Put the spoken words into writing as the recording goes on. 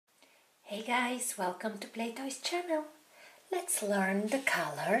Hey guys, welcome to Playtoys channel. Let's learn the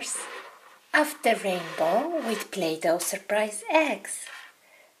colors of the rainbow with Play-Doh surprise eggs.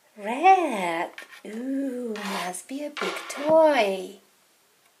 Red, ooh, must be a big toy.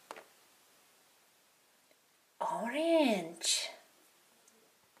 Orange.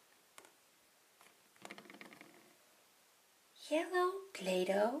 Yellow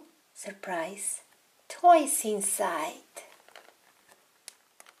Play-Doh surprise toys inside.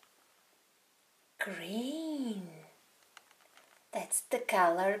 Green. That's the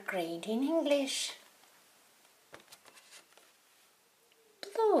color green in English.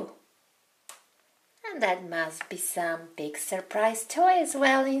 Blue. And that must be some big surprise toy as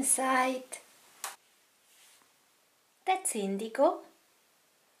well inside. That's indigo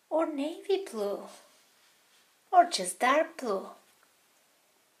or navy blue or just dark blue.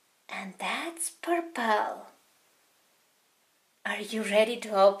 And that's purple. Are you ready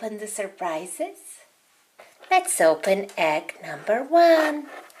to open the surprises? Let's open egg number 1.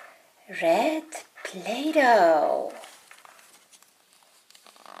 Red Play-Doh.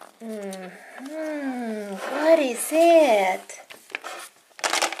 What is it?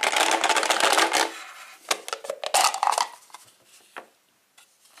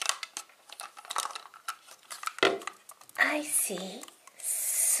 I see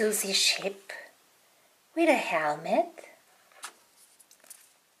Susie Sheep with a helmet.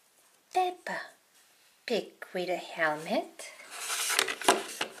 Peppa Pig with a helmet.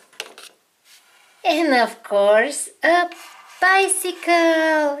 And of course, a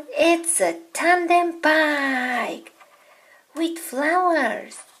bicycle. It's a tandem bike with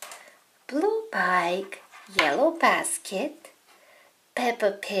flowers. Blue bike, yellow basket.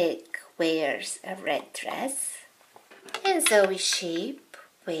 Peppa Pig wears a red dress. And Zoe Sheep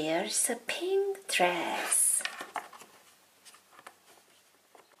wears a pink dress.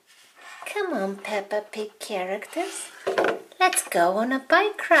 Come on, Peppa Pig characters. Let's go on a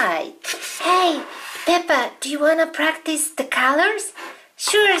bike ride. Hey, Peppa, do you want to practice the colors?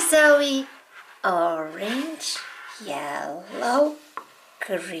 Sure, Zoe. Orange, yellow,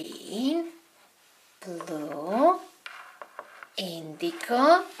 green, blue,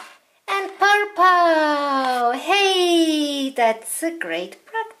 indigo, and purple. Hey, that's a great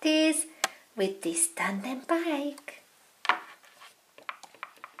practice with this tandem bike.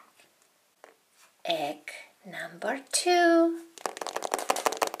 Egg number 2.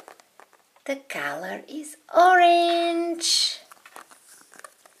 The color is orange.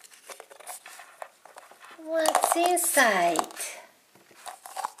 What's inside?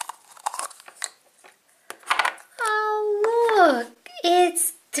 Oh, look,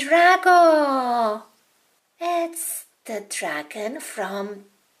 it's Drago. It's the dragon from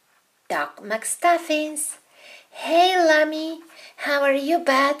Doc McStuffins. Hey, Lammy, how are you,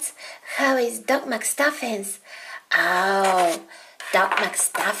 Bats? How is Doc McStuffins? Oh, Doc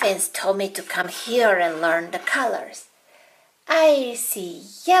McStuffins told me to come here and learn the colors. I see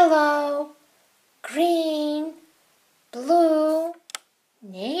yellow, green, blue,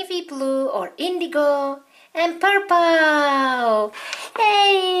 navy blue or indigo, and purple.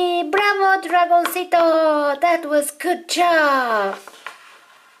 Hey, bravo, Dragoncito! That was good job.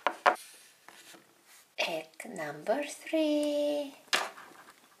 Egg number 3.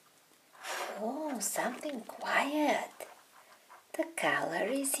 Oh, something quiet. The color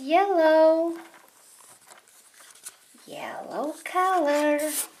is yellow. Yellow color.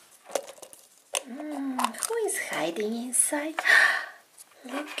 Who is hiding inside?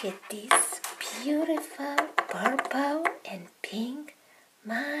 Look at this beautiful purple and pink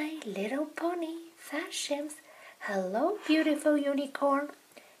My Little Pony fashions. Hello, beautiful unicorn.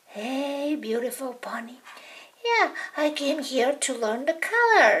 Hey, beautiful pony. Yeah, I came here to learn the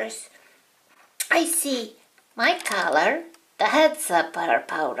colors. I see my color. That's a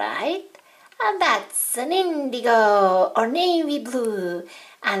purple, right? And that's an indigo or navy blue.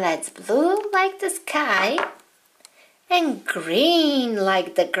 And that's blue like the sky. And green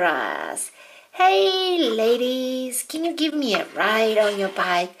like the grass. Hey, ladies, can you give me a ride on your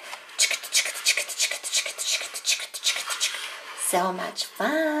bike? So much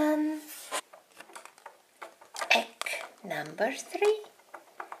fun. Egg number 3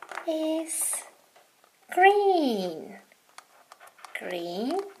 is green.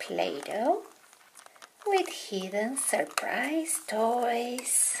 Green Play-Doh with hidden surprise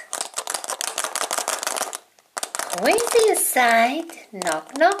toys. Who is inside?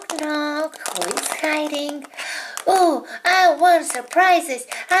 Knock, knock, knock. Who is hiding? Oh, I want surprises.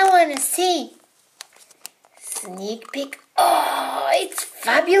 I want to see. Sneak peek. Oh, it's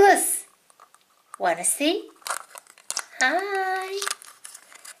fabulous. Want to see? Hi.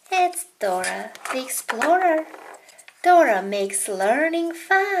 It's Dora the Explorer. Dora makes learning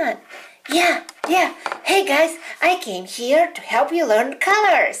fun. Yeah. Hey guys, I came here to help you learn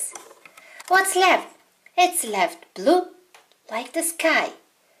colors. What's left? It's left blue, like the sky,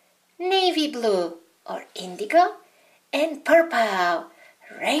 navy blue or indigo, and purple,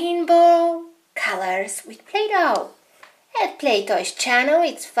 rainbow colors with Play-Doh. At Playtoys channel,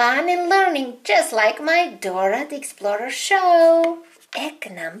 it's fun and learning, just like my Dora the Explorer show.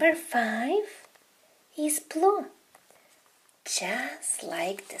 Egg number 5 is blue, just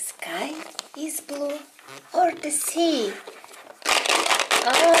like the sky is blue or the sea.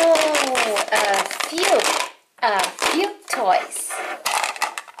 Oh, a few toys.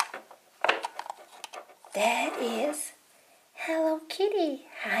 That is Hello Kitty.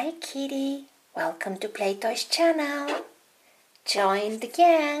 Hi Kitty. Welcome to Playtoys channel. Join the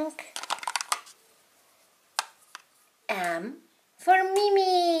gang. M for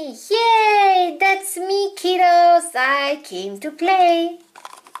Mimi. Yay! That's me, kiddos. I came to play.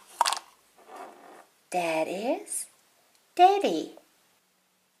 That is Daddy.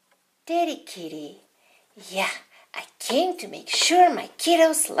 Daddy Kitty. Yeah, I came to make sure my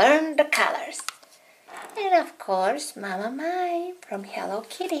kiddos learn the colors. And of course, Mama Mai from Hello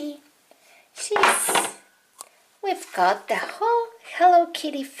Kitty. We've got the whole Hello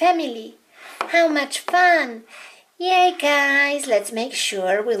Kitty family. How much fun! Yay guys, let's make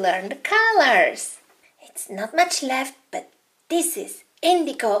sure we learn the colors. It's not much left, but this is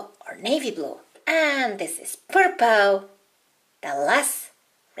indigo or navy blue. And this is purple, the last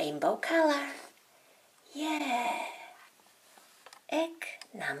rainbow color. Yeah. Egg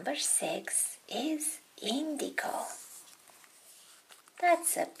number 6 is indigo.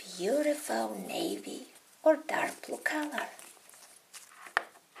 That's a beautiful navy or dark blue color.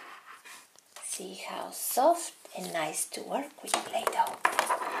 See how soft and nice to work with Play-Doh.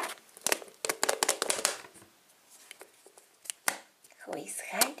 Who is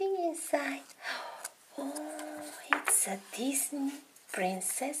hiding inside? Oh, it's a Disney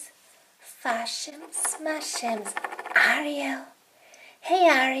princess. Fashems, Ariel. Hey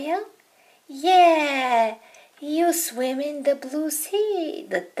Ariel. Yeah, you swim in the blue sea,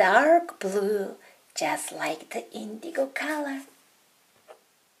 the dark blue, just like the indigo color.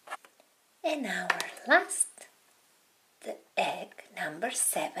 And our last, the egg number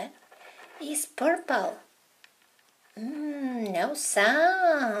 7, is purple. No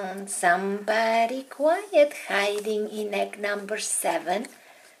sound. Somebody quiet hiding in egg number 7,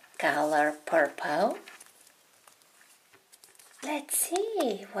 color purple. Let's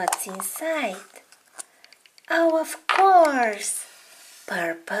see what's inside. Oh, of course.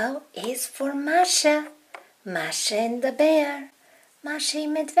 Purple is for Masha. Masha and the bear. Masha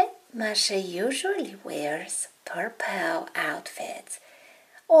and Medved. Masha usually wears purple outfits.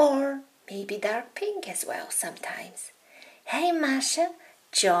 Or maybe dark pink as well sometimes. Hey Masha,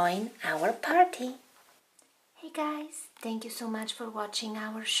 join our party. Hey guys, thank you so much for watching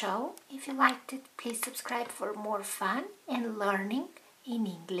our show. If you liked it, please subscribe for more fun and learning in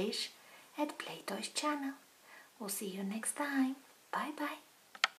English at Playtoys channel. We'll see you next time. Bye bye.